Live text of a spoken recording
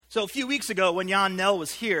So a few weeks ago when Jan Nell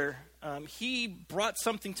was here, he brought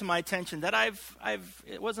something to my attention that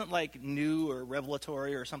it wasn't like new or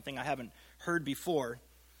revelatory or something I haven't heard before.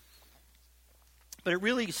 But it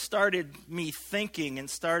really started me thinking and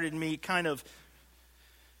started me kind of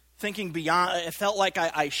thinking beyond. It felt like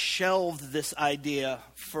I shelved this idea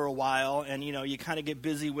for a while, and you kind of get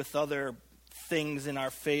busy with other things in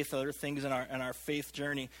our faith, other things in our faith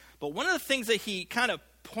journey. But one of the things that he kind of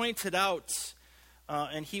pointed out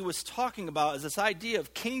and he was talking about is this idea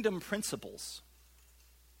of kingdom principles.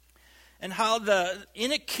 And how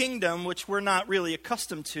in a kingdom, which we're not really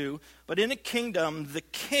accustomed to, but in a kingdom, the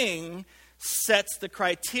king sets the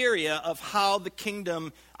criteria of how the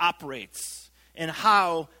kingdom operates and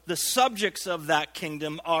how the subjects of that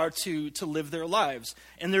kingdom are to live their lives.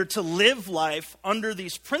 And they're to live life under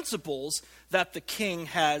these principles that the king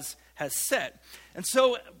has set. And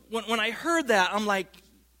so when I heard that, I'm like,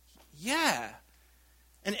 yeah.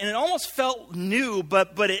 And it almost felt new,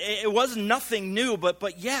 but it was nothing new.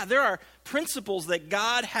 But yeah, there are principles that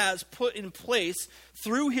God has put in place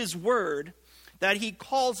through His Word that He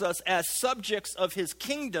calls us as subjects of His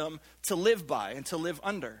kingdom to live by and to live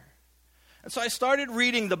under. And so I started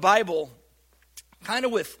reading the Bible kind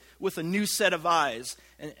of with a new set of eyes.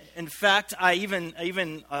 And in fact, I even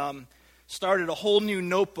started a whole new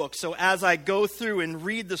notebook. So as I go through and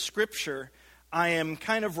read the Scripture, I am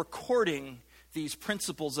kind of recording these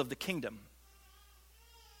principles of the kingdom.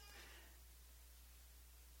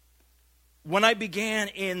 When I began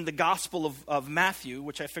in the Gospel of Matthew,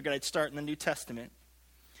 which I figured I'd start in the New Testament,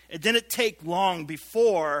 it didn't take long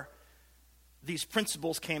before these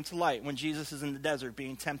principles came to light. When Jesus is in the desert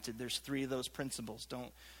being tempted, there's 3 of those principles.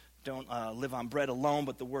 Don't live on bread alone,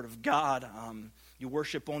 but the Word of God. You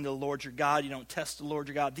worship only the Lord your God. You don't test the Lord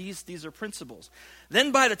your God. These are principles.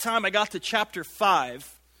 Then by the time I got to chapter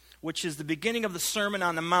 5, which is the beginning of the Sermon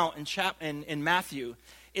on the Mount in Matthew,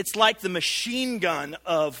 it's like the machine gun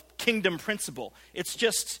of kingdom principle.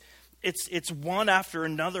 It's one after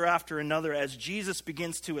another as Jesus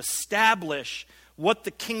begins to establish what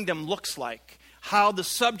the kingdom looks like, how the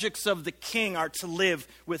subjects of the king are to live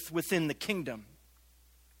within the kingdom.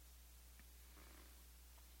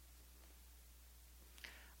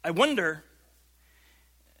 I wonder,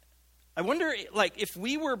 like, if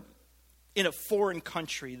we were in a foreign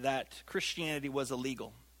country that Christianity was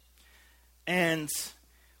illegal, and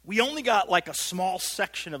we only got like a small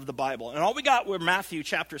section of the Bible, and all we got were Matthew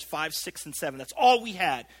chapters 5, 6, and 7. That's all we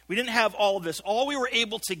had. We didn't have all of this. All we were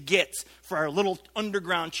able to get for our little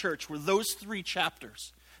underground church were those 3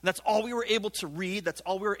 chapters. And that's all we were able to read. That's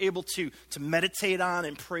all we were able to meditate on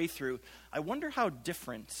and pray through. I wonder how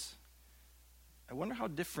different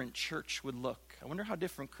church would look. I wonder how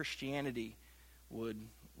different Christianity would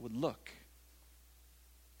look.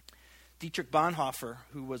 Dietrich Bonhoeffer,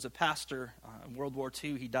 who was a pastor in World War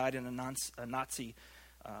II, he died in a Nazi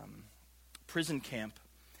prison camp.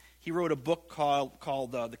 He wrote a book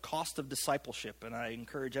called The Cost of Discipleship, and I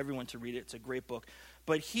encourage everyone to read it. It's a great book.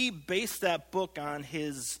 But he based that book on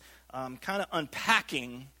his kind of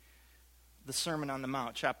unpacking the Sermon on the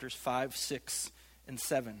Mount, chapters 5, 6, and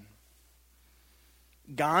 7.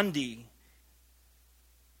 Gandhi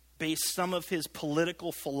based some of his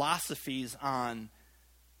political philosophies on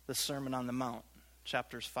the Sermon on the Mount,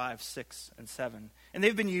 chapters 5, 6, and 7. And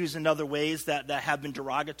they've been used in other ways that have been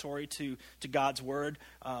derogatory to God's Word.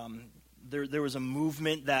 There was a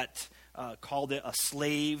movement that called it a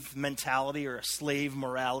slave mentality or a slave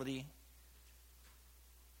morality.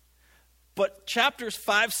 But chapters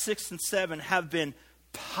 5, 6, and 7 have been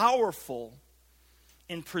powerful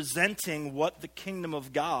in presenting what the kingdom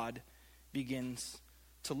of God begins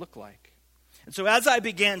to look like. And so as I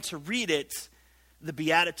began to read it, the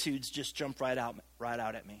Beatitudes just jumped right out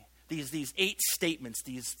at me. These 8 statements,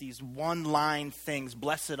 these one-line things,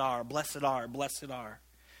 blessed are, blessed are, blessed are.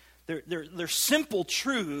 They're simple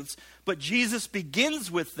truths, but Jesus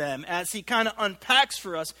begins with them as he kind of unpacks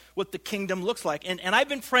for us what the kingdom looks like. And I've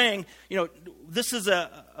been praying, this is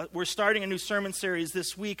we're starting a new sermon series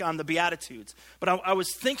this week on the Beatitudes. But I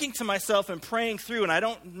was thinking to myself and praying through, and I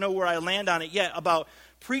don't know where I land on it yet, about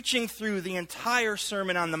preaching through the entire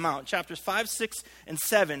Sermon on the Mount, chapters 5, 6, and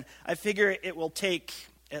 7. I figure it will take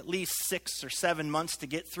at least 6 or 7 months to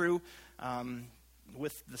get through,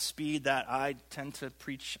 with the speed that I tend to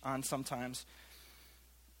preach on sometimes.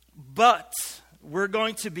 But we're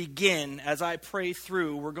going to begin, as I pray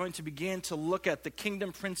through, we're going to begin to look at the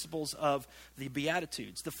kingdom principles of the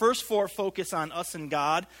Beatitudes. The first 4 focus on us and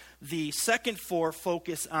God. The second 4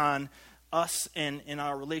 focus on us and in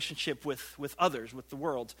our relationship with others, with the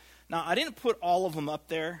world. Now, I didn't put all of them up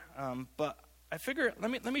there, but I figure,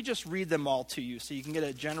 let me just read them all to you so you can get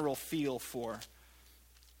a general feel for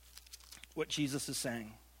what Jesus is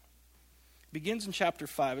saying. It begins in chapter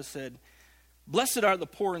 5. It said, "Blessed are the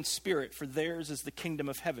poor in spirit, for theirs is the kingdom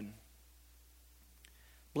of heaven.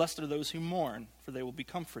 Blessed are those who mourn, for they will be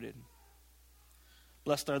comforted.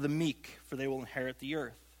 Blessed are the meek, for they will inherit the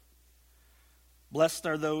earth. Blessed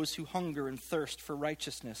are those who hunger and thirst for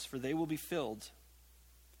righteousness, for they will be filled.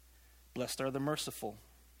 Blessed are the merciful,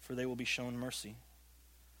 for they will be shown mercy.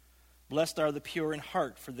 Blessed are the pure in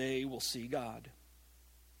heart, for they will see God.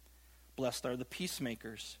 Blessed are the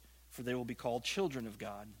peacemakers, for they will be called children of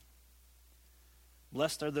God.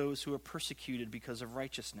 Blessed are those who are persecuted because of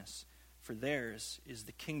righteousness, for theirs is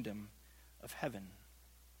the kingdom of heaven."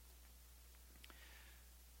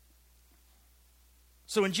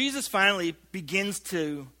 So when Jesus finally begins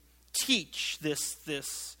to teach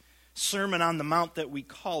this Sermon on the Mount that we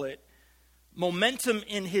call it, momentum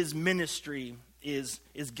in his ministry is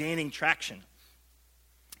gaining traction.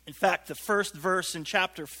 In fact, the first verse in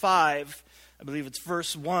chapter 5, I believe it's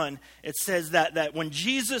verse 1, it says that when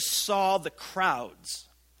Jesus saw the crowds,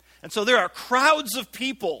 and so there are crowds of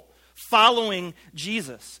people following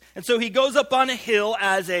Jesus. And so he goes up on a hill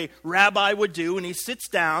as a rabbi would do, and he sits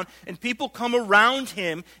down, and people come around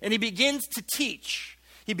him, and he begins to teach.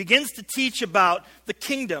 He begins to teach about the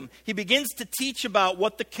kingdom. He begins to teach about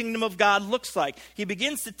what the kingdom of God looks like. He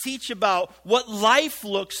begins to teach about what life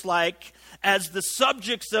looks like as the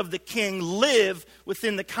subjects of the king live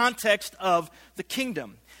within the context of the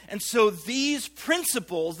kingdom. And so these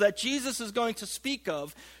principles that Jesus is going to speak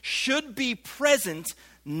of should be present,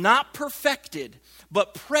 not perfected,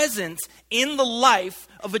 but present in the life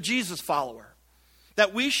of a Jesus follower.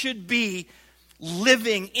 That we should be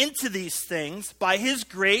living into these things by his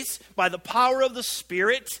grace, by the power of the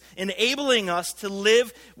Spirit, enabling us to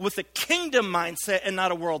live with a kingdom mindset and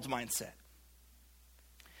not a world's mindset.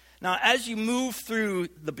 Now, as you move through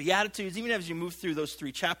the Beatitudes, even as you move through those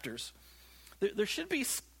 3 chapters, there should be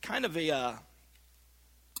kind of a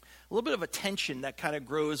little bit of a tension that kind of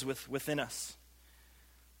grows within us.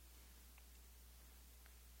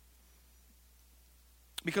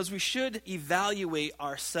 Because we should evaluate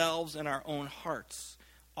ourselves and our own hearts.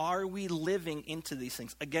 Are we living into these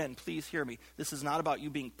things? Again, please hear me. This is not about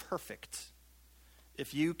you being perfect.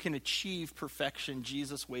 If you can achieve perfection,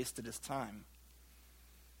 Jesus wasted his time.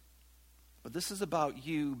 But this is about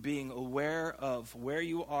you being aware of where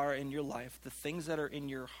you are in your life, the things that are in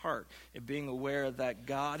your heart, and being aware that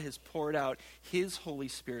God has poured out his Holy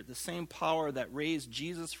Spirit. The same power that raised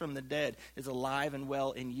Jesus from the dead is alive and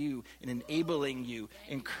well in you, and enabling you,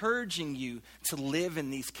 encouraging you to live in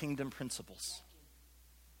these kingdom principles.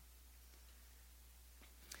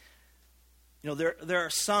 You know, there are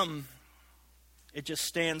some, it just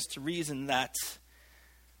stands to reason that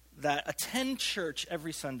attend church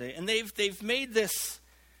every Sunday, and they've made this,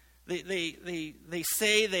 they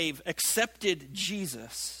say they've accepted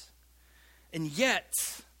Jesus, and yet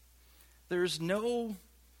there's no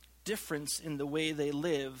difference in the way they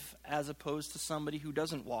live as opposed to somebody who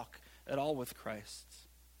doesn't walk at all with Christ.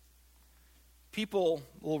 People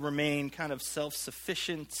will remain kind of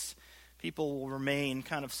self-sufficient. People will remain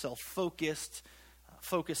kind of self-focused,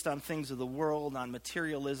 focused on things of the world, on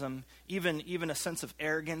materialism, even a sense of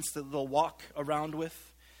arrogance that they'll walk around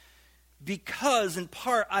with. Because, in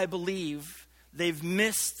part, I believe they've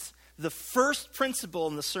missed the first principle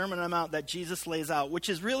in the Sermon on the Mount that Jesus lays out, which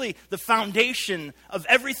is really the foundation of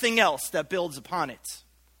everything else that builds upon it.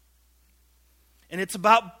 And it's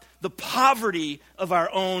about the poverty of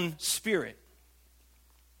our own spirit.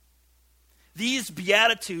 These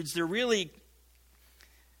Beatitudes, they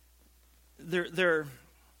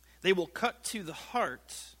will cut to the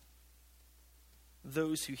heart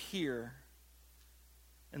those who hear,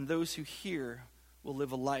 and those who hear will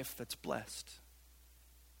live a life that's blessed.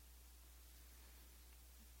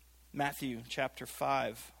 Matthew chapter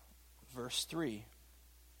 5, verse 3.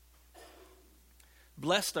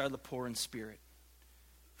 "Blessed are the poor in spirit,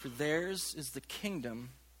 for theirs is the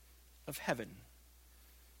kingdom of heaven."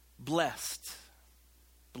 Blessed.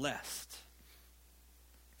 Blessed.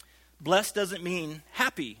 Blessed doesn't mean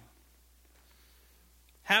happy.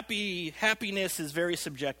 Happiness is very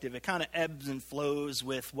subjective. It kind of ebbs and flows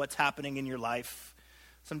with what's happening in your life.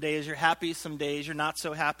 Some days you're happy, some days you're not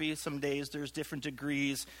so happy, some days there's different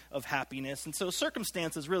degrees of happiness. And so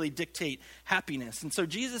circumstances really dictate happiness. And so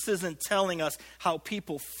Jesus isn't telling us how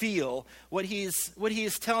people feel. What he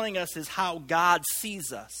is telling us is how God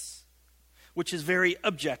sees us, which is very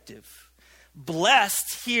objective.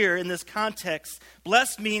 blessed here in this context,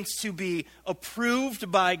 blessed means to be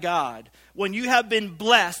approved by God. When you have been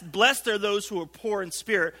blessed, blessed are those who are poor in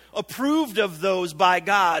spirit, approved of those by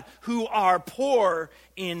God who are poor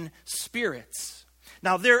in spirits.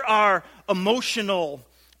 Now, there are emotional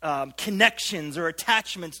connections or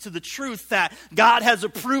attachments to the truth that God has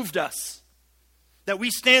approved us, that we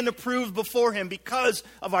stand approved before him because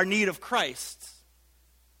of our need of Christ.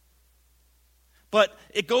 But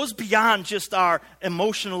it goes beyond just our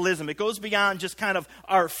emotionalism. It goes beyond just kind of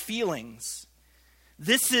our feelings.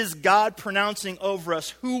 This is God pronouncing over us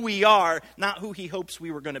who we are, not who he hopes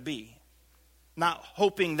we were going to be. Not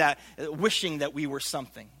wishing that we were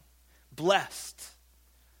something. Blessed.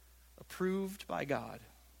 Approved by God.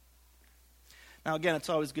 Now again, it's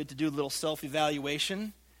always good to do a little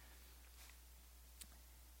self-evaluation.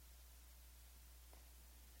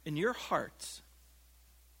 In your heart,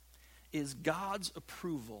 is God's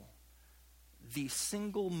approval the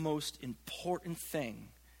single most important thing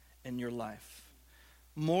in your life?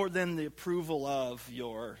 More than the approval of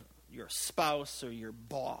your spouse or your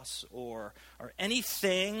boss or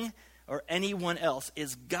anything or anyone else,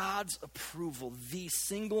 is God's approval the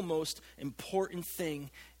single most important thing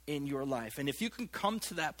in your life? And if you can come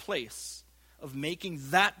to that place of making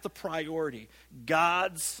that the priority,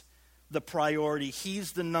 God's the priority,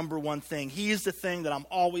 he's the number one thing. He's the thing that I'm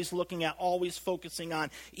always looking at, always focusing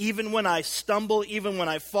on. Even when I stumble, even when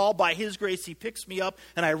I fall, by his grace, he picks me up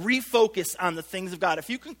and I refocus on the things of God. If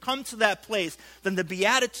you can come to that place, then the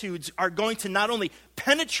Beatitudes are going to not only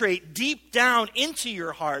penetrate deep down into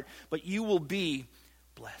your heart, but you will be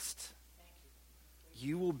blessed.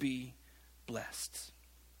 You will be blessed.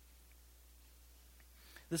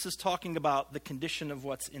 This is talking about the condition of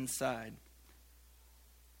what's inside.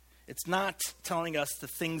 It's not telling us the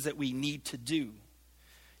things that we need to do.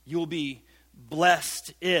 You'll be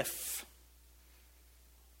blessed if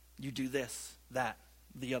you do this, that,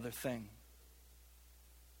 the other thing.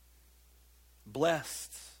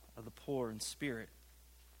 Blessed are the poor in spirit.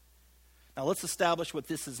 Now let's establish what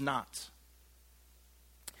this is not.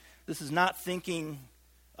 This is not thinking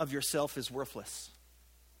of yourself as worthless.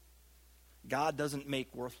 God doesn't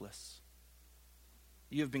make worthless.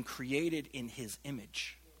 You have been created in his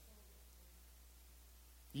image.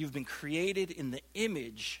 You've been created in the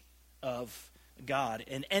image of God.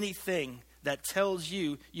 And anything that tells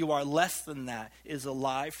you you are less than that is a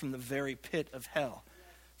lie from the very pit of hell.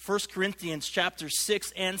 1 Corinthians chapter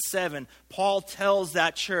 6 and 7, Paul tells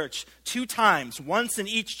that church 2 times, once in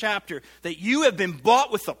each chapter, that you have been bought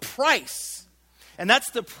with a price. And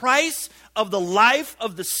that's the price of the life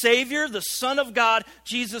of the Savior, the Son of God,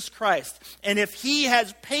 Jesus Christ. And if he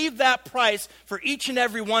has paid that price for each and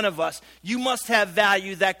every one of us, you must have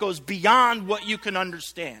value that goes beyond what you can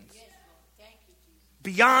understand. Yes, thank you, Jesus.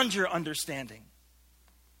 Beyond your understanding.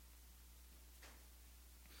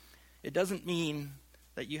 It doesn't mean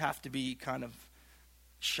that you have to be kind of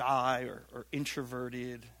shy or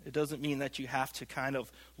introverted. It doesn't mean that you have to kind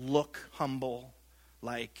of look humble,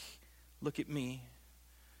 like, look at me.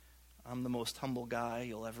 I'm the most humble guy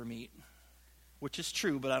you'll ever meet. Which is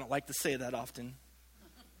true, but I don't like to say that often.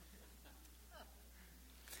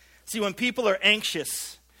 See, when people are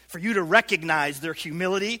anxious for you to recognize their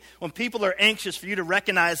humility, when people are anxious for you to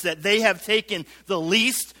recognize that they have taken the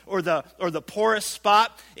least or the poorest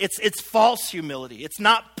spot, it's false humility. It's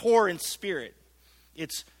not poor in spirit.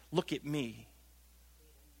 It's look at me.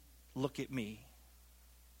 Look at me.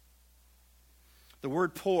 The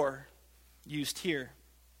word poor used here,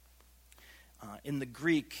 in the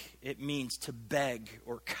Greek, it means to beg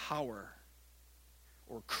or cower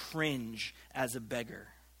or cringe as a beggar.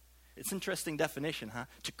 It's an interesting definition, huh?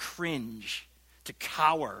 To cringe, to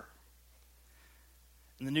cower.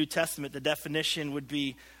 In the New Testament, the definition would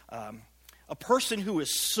be a person who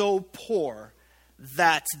is so poor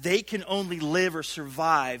that they can only live or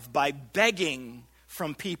survive by begging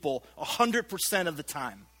from people 100% of the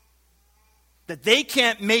time. That they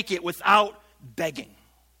can't make it without begging,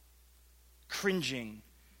 cringing,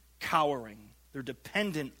 cowering. They're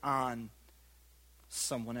dependent on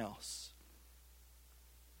someone else.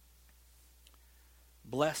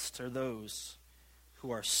 Blessed are those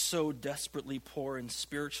who are so desperately poor in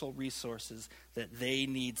spiritual resources that they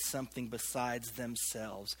need something besides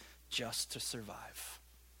themselves just to survive.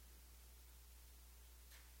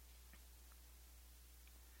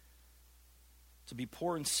 To be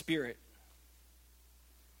poor in spirit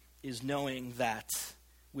is knowing that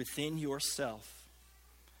within yourself,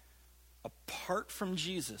 apart from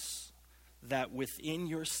Jesus, that within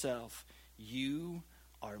yourself, you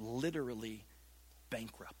are literally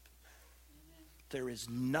bankrupt. Amen. There is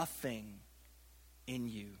nothing in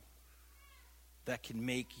you that can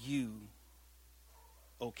make you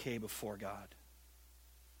okay before God.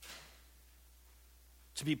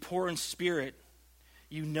 To be poor in spirit,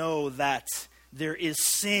 you know that there is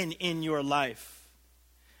sin in your life.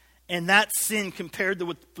 And that sin, compared to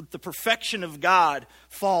with the perfection of God,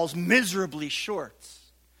 falls miserably short.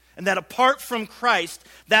 And that apart from Christ,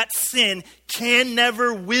 that sin can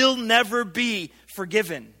never, will never be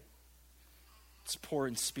forgiven. It's poor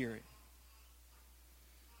in spirit.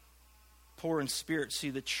 Poor in spirit see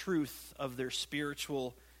the truth of their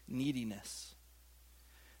spiritual neediness.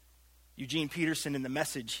 Eugene Peterson in The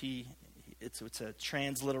Message, it's a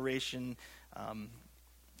transliteration.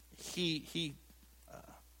 He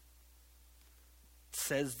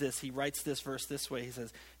says this, he writes this verse this way. He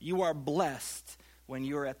says, "You are blessed when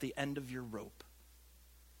you're at the end of your rope."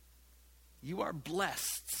 You are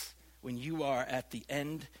blessed when you are at the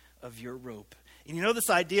end of your rope. And you know this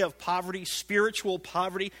idea of poverty, spiritual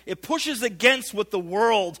poverty, it pushes against what the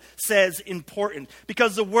world says important.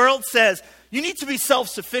 Because the world says, you need to be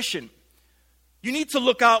self-sufficient. You need to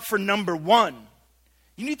look out for number one.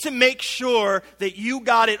 You need to make sure that you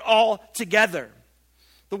got it all together.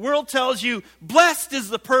 The world tells you, blessed is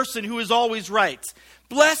the person who is always right.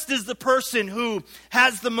 Blessed is the person who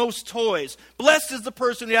has the most toys. Blessed is the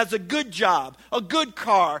person who has a good job, a good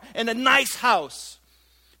car, and a nice house.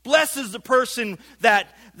 Blessed is the person that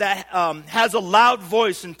has a loud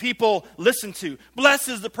voice and people listen to. Blessed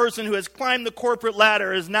is the person who has climbed the corporate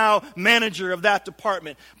ladder, is now manager of that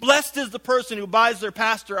department. Blessed is the person who buys their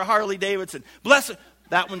pastor a Harley Davidson. Blessed,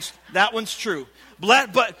 that one's true.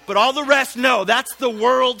 But all the rest, no, that's the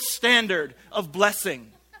world's standard of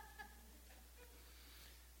blessing.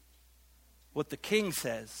 What the king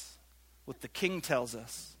says, what the king tells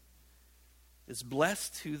us, is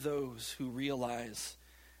blessed to those who realize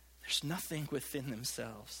there's nothing within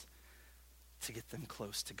themselves to get them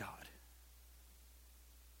close to God.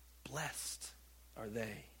 Blessed are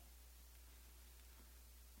they.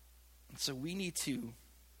 And so we need to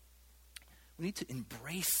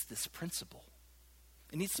embrace this principle.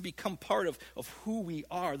 It needs to become part of who we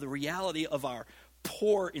are, the reality of our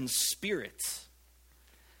poor in spirit.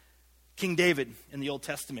 King David in the Old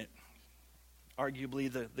Testament,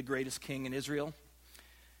 arguably the greatest king in Israel,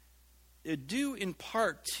 due in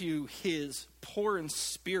part to his poor in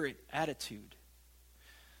spirit attitude.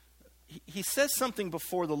 He says something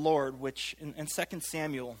before the Lord, which in 2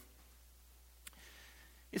 Samuel,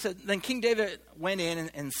 he said, then King David went in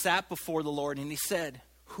and sat before the Lord, and he said,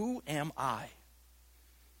 "Who am I?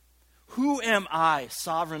 Who am I,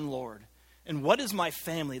 sovereign Lord? And what is my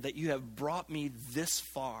family that you have brought me this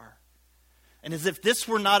far? And as if this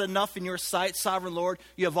were not enough in your sight, sovereign Lord,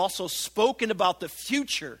 you have also spoken about the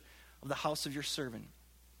future of the house of your servant.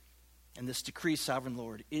 And this decree, sovereign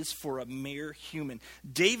Lord, is for a mere human."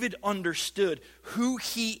 David understood who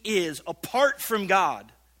he is apart from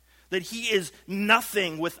God, that he is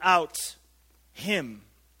nothing without him.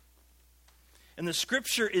 And the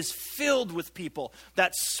scripture is filled with people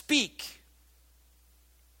that speak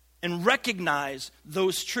and recognize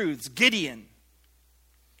those truths. Gideon,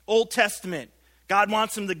 Old Testament, God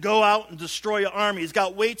wants him to go out and destroy an army. He's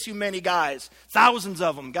got way too many guys, thousands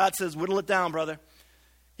of them. God says, whittle it down, brother.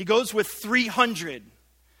 He goes with 300.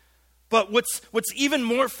 But what's even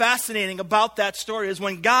more fascinating about that story is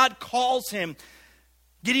when God calls him,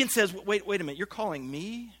 Gideon says, wait a minute, you're calling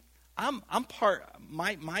me? I'm part,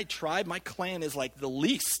 my tribe, my clan is like the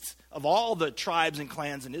least of all the tribes and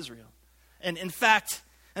clans in Israel. And in fact,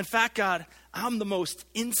 God, I'm the most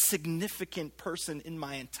insignificant person in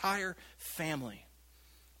my entire family.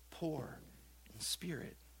 Poor in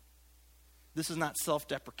spirit. This is not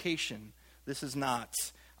self-deprecation. This is not,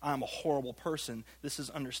 I'm a horrible person. This is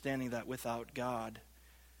understanding that without God,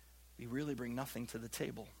 we really bring nothing to the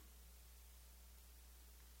table.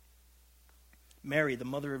 Mary, the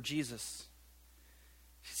mother of Jesus,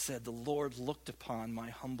 she said, "The Lord looked upon my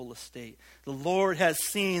humble estate." The Lord has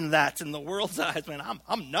seen that in the world's eyes. Man,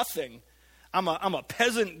 I'm nothing. I'm a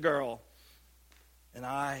peasant girl. And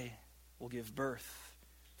I will give birth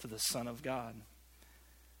to the Son of God.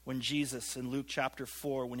 When Jesus, in Luke chapter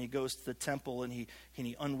 4, when he goes to the temple and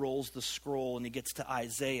he unrolls the scroll and he gets to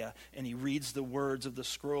Isaiah and he reads the words of the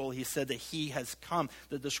scroll, he said that he has come,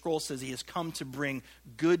 that the scroll says he has come to bring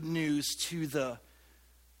good news to the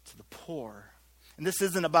poor. And this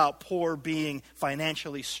isn't about poor being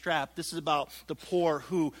financially strapped. This is about the poor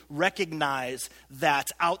who recognize that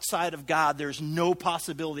outside of God, there's no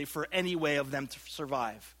possibility for any way of them to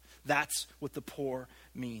survive. That's what the poor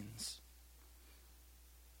means.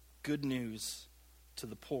 Good news to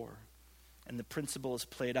the poor. And the principle is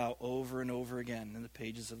played out over and over again in the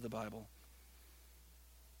pages of the Bible.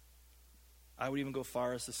 I would even go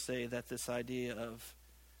far as to say that this idea of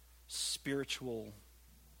spiritual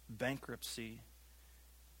bankruptcy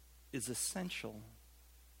is essential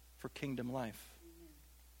for kingdom life.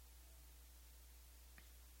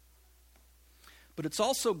 But it's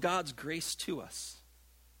also God's grace to us.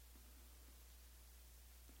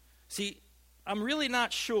 See, I'm really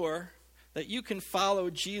not sure that you can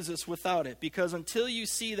follow Jesus without it, because until you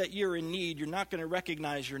see that you're in need, you're not going to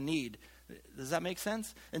recognize your need. Does that make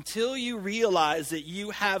sense? Until you realize that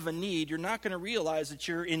you have a need, you're not going to realize that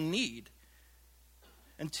you're in need.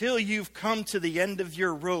 Until you've come to the end of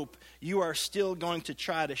your rope, you are still going to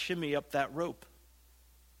try to shimmy up that rope.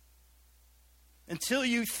 Until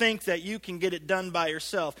you think that you can get it done by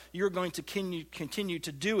yourself, you're going to continue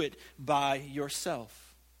to do it by yourself.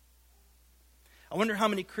 I wonder how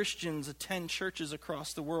many Christians attend churches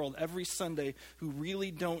across the world every Sunday who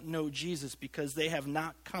really don't know Jesus because they have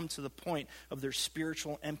not come to the point of their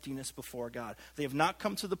spiritual emptiness before God. They have not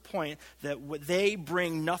come to the point that they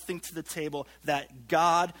bring nothing to the table, that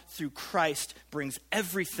God, through Christ, brings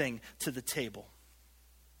everything to the table.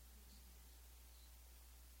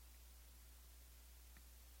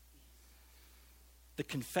 The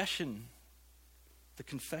confession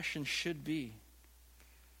should be,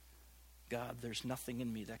 God, there's nothing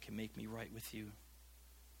in me that can make me right with you.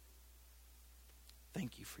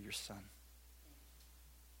 Thank you for your Son.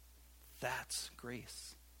 That's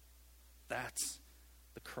grace. That's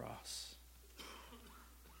the cross.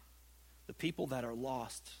 The people that are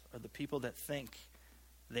lost are the people that think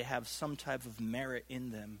they have some type of merit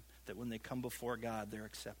in them, that when they come before God, they're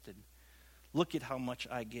accepted. Look at how much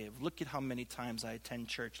I give. Look at how many times I attend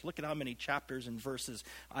church. Look at how many chapters and verses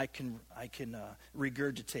I can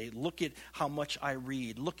regurgitate. Look at how much I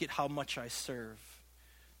read. Look at how much I serve.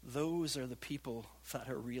 Those are the people that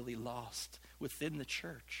are really lost within the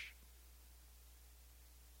church.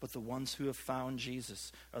 But the ones who have found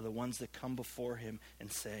Jesus are the ones that come before him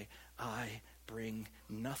and say, I bring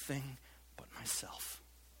nothing but myself.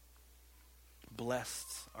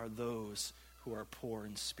 Blessed are those who are poor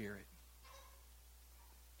in spirit.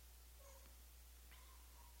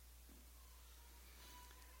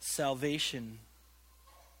 Salvation,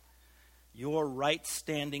 your right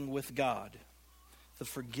standing with God, the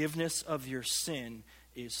forgiveness of your sin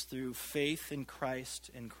is through faith in Christ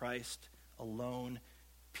and Christ alone,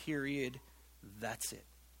 period. That's it.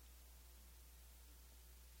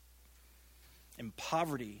 And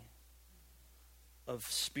poverty of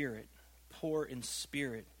spirit, poor in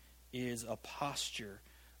spirit, is a posture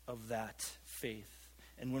of that faith.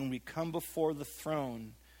 And when we come before the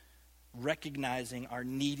throne, recognizing our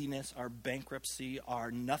neediness, our bankruptcy,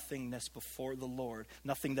 our nothingness before the Lord,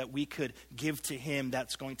 nothing that we could give to him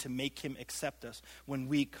that's going to make him accept us. When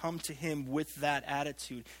we come to him with that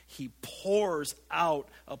attitude, he pours out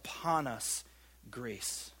upon us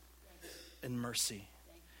grace and mercy.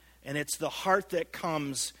 And it's the heart that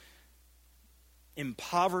comes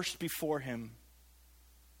impoverished before him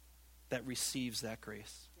that receives that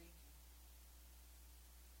grace.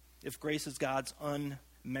 If grace is God's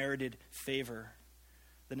unmerited favor,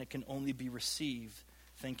 then it can only be received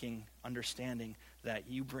thinking, understanding that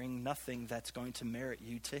you bring nothing that's going to merit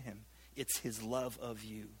you to him. It's his love of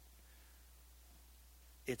you.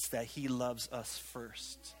 It's that he loves us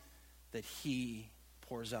first, that he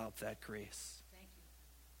pours out that grace. Thank you.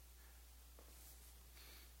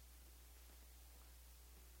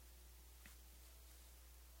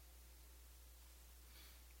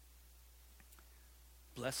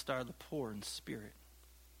 Blessed are the poor in spirit.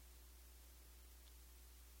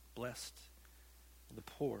 Blessed are the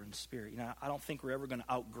poor in spirit. You know, I don't think we're ever going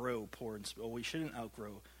to outgrow poor in spirit. Well, we shouldn't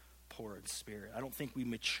outgrow poor in spirit. I don't think we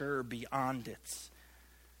mature beyond it,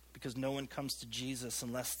 because no one comes to Jesus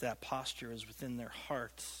unless that posture is within their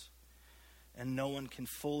hearts. And no one can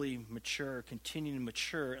fully mature, continue to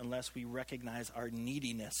mature, unless we recognize our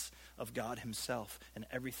neediness of God himself and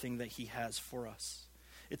everything that he has for us.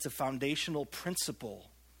 It's a foundational principle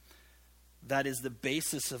that is the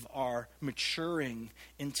basis of our maturing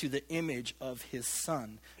into the image of his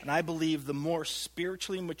Son. And I believe the more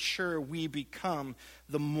spiritually mature we become,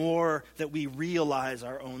 the more that we realize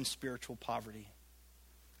our own spiritual poverty.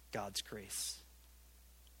 God's grace.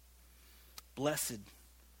 Blessed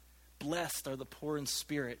are the poor in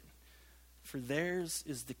spirit, for theirs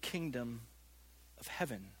is the kingdom of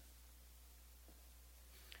heaven.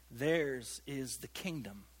 Theirs is the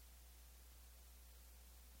kingdom.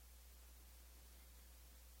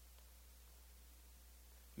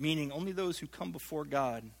 Meaning only those who come before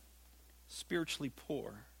God spiritually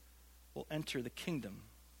poor will enter the kingdom.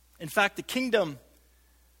 In fact, the kingdom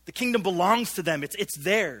belongs to them. It's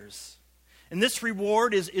theirs. And this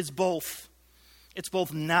reward is both It's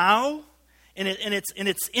both now and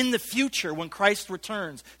it's in the future when Christ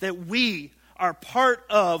returns, that we are part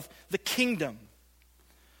of the kingdom.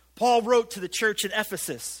 Paul wrote to the church at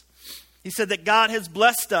Ephesus. He said that God has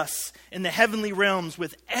blessed us in the heavenly realms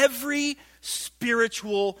with every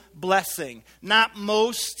spiritual blessing. Not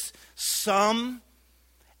most, some,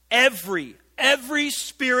 every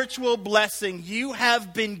spiritual blessing you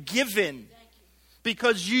have been given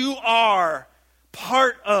because you are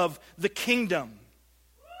part of the kingdom.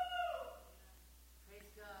 Praise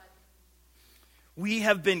God. We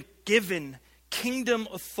have been given kingdom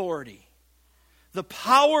authority. The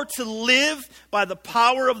power to live by the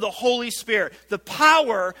power of the Holy Spirit. The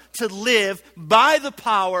power to live by the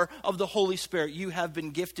power of the Holy Spirit. You have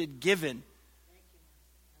been given.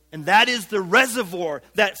 And that is the reservoir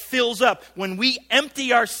that fills up. When we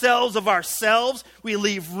empty ourselves of ourselves, we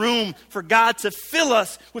leave room for God to fill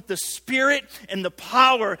us with the Spirit and the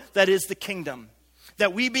power that is the kingdom.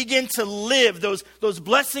 That we begin to live, those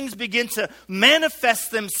blessings begin to manifest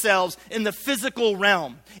themselves in the physical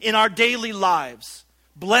realm, in our daily lives.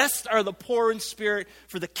 Blessed are the poor in spirit,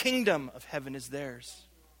 for the kingdom of heaven is theirs.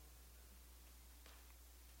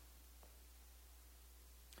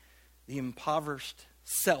 The impoverished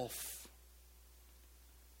self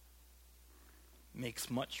makes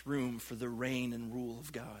much room for the reign and rule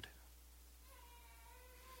of God.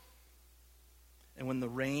 And when the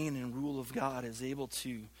reign and rule of God is able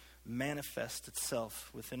to manifest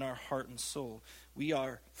itself within our heart and soul, we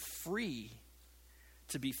are free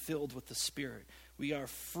to be filled with the Spirit. We are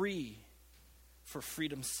free for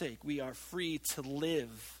freedom's sake. We are free to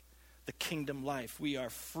live the kingdom life. We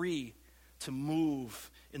are free to move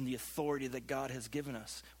in the authority that God has given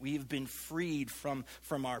us. We've been freed from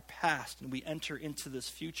our past, and we enter into this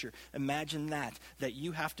future. Imagine that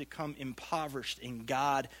you have to come impoverished, and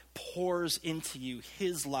God pours into you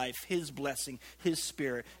His life, His blessing, His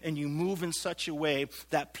Spirit, and you move in such a way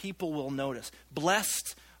that people will notice.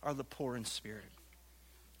 Blessed are the poor in spirit,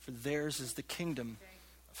 for theirs is the kingdom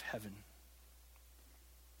of heaven.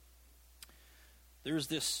 There's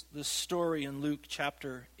this story in Luke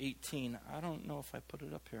chapter 18. I don't know if I put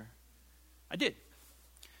it up here. I did.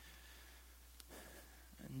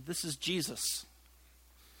 And this is Jesus.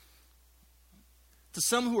 To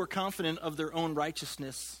some who are confident of their own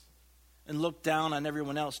righteousness and look down on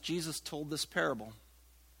everyone else, Jesus told this parable.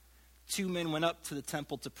 2 men went up to the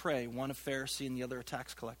temple to pray, one a Pharisee and the other a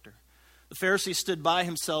tax collector. The Pharisee stood by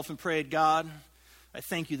himself and prayed, God, I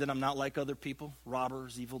thank you that I'm not like other people,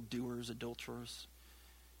 robbers, evildoers, adulterers,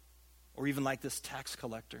 or even like this tax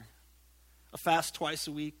collector. I fast twice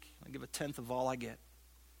a week. I give 1/10 of all I get.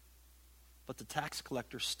 But the tax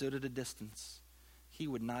collector stood at a distance. He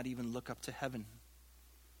would not even look up to heaven,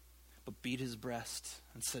 but beat his breast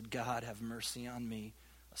and said, God, have mercy on me,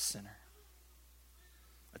 a sinner.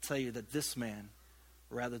 I tell you that this man,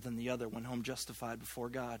 rather than the other, went home justified before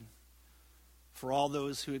God. For all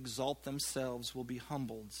those who exalt themselves will be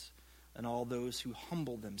humbled, and all those who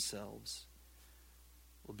humble themselves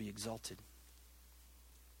will be exalted.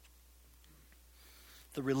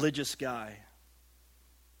 The religious guy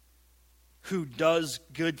who does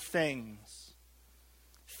good things,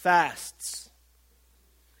 fasts,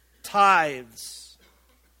 tithes,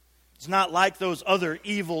 is not like those other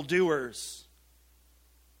evildoers.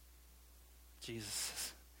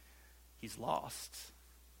 Jesus, he's lost.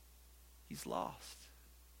 He's lost.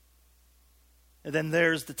 And then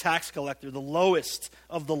there's the tax collector, the lowest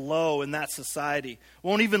of the low in that society.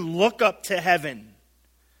 Won't even look up to heaven.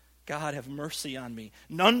 God, have mercy on me.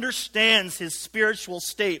 And understands his spiritual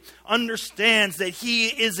state. Understands that he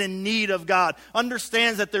is in need of God.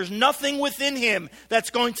 Understands that there's nothing within him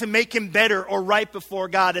that's going to make him better or right before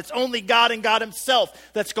God. It's only God and God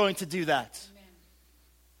himself that's going to do that. Amen.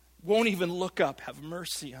 Won't even look up. Have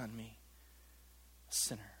mercy on me, a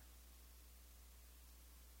sinner.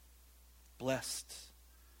 Blessed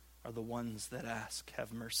are the ones that ask,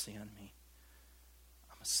 have mercy on me.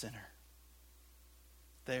 I'm a sinner.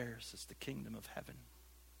 Theirs is the kingdom of heaven.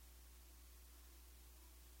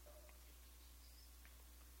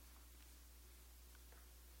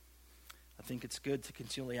 I think it's good to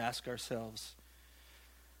continually ask ourselves,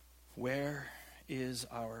 where is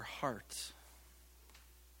our heart?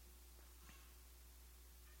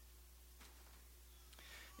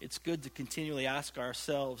 It's good to continually ask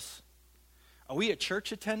ourselves, are we a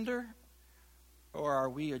church attender or are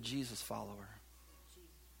we a Jesus follower?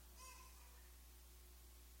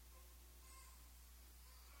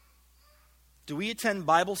 Do we attend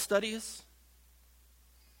Bible studies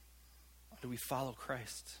or do we follow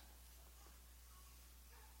Christ?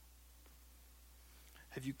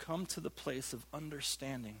 Have you come to the place of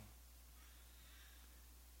understanding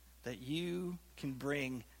that you can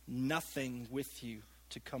bring nothing with you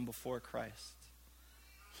to come before Christ.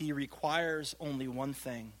 He requires only one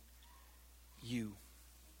thing: you.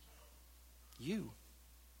 You.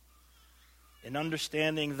 And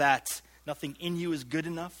understanding that nothing in you is good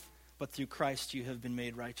enough, but through Christ you have been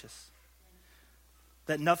made righteous.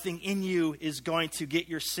 That nothing in you is going to get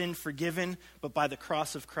your sin forgiven, but by the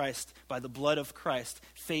cross of Christ, by the blood of Christ,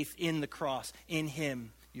 faith in the cross, in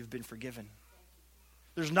him, you've been forgiven.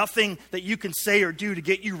 There's nothing that you can say or do to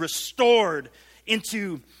get you restored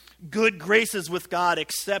into good graces with God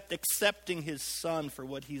except accepting his Son for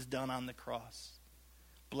what he's done on the cross.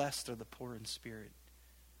 Blessed are the poor in spirit.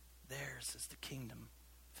 Theirs is the kingdom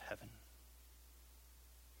of heaven.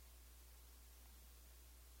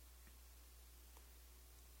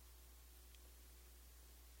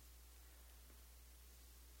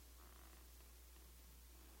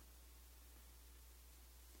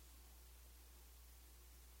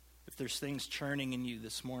 If there's things churning in you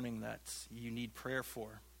this morning that you need prayer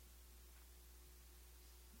for,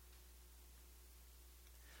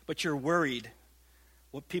 but you're worried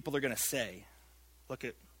what people are going to say. Look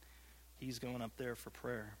at, he's going up there for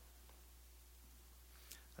prayer.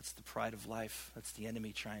 That's the pride of life. That's the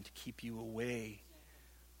enemy trying to keep you away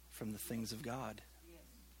from the things of God.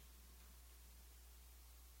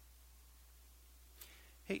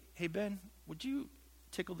 Hey Ben, would you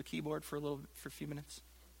tickle the keyboard for a few minutes?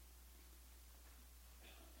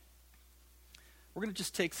 We're going to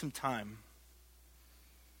just take some time.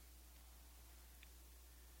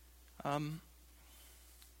 We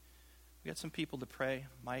got some people to pray.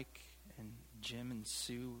 Mike and Jim and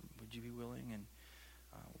Sue, would you be willing? And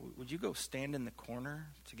would you go stand in the corner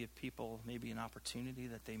to give people maybe an opportunity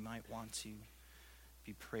that they might want to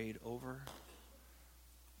be prayed over?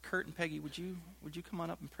 Kurt and Peggy, would you come on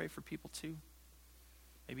up and pray for people too?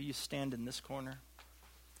 Maybe you stand in this corner.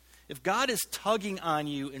 If God is tugging on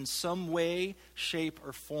you in some way, shape,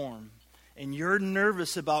 or form, and you're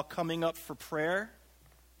nervous about coming up for prayer,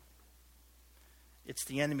 it's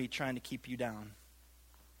the enemy trying to keep you down.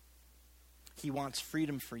 He wants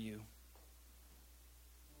freedom for you.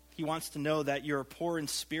 He wants to know that you're poor in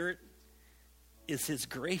spirit is his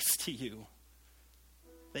grace to you.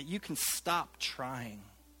 That you can stop trying.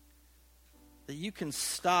 That you can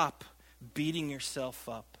stop beating yourself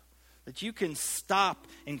up. That you can stop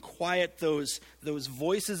and quiet those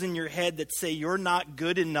voices in your head that say you're not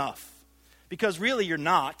good enough. Because really you're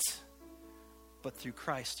not. But through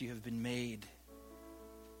Christ you have been made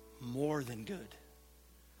more than good.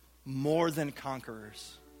 More than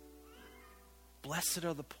conquerors. Blessed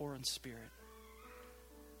are the poor in spirit.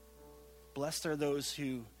 Blessed are those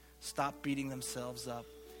who stop beating themselves up.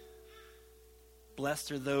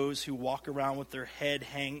 Blessed are those who walk around with their head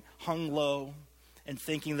hung low and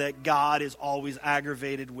thinking that God is always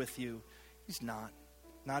aggravated with you. He's not.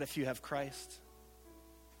 Not if you have Christ.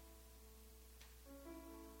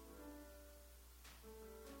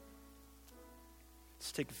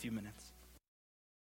 Let's take a few minutes.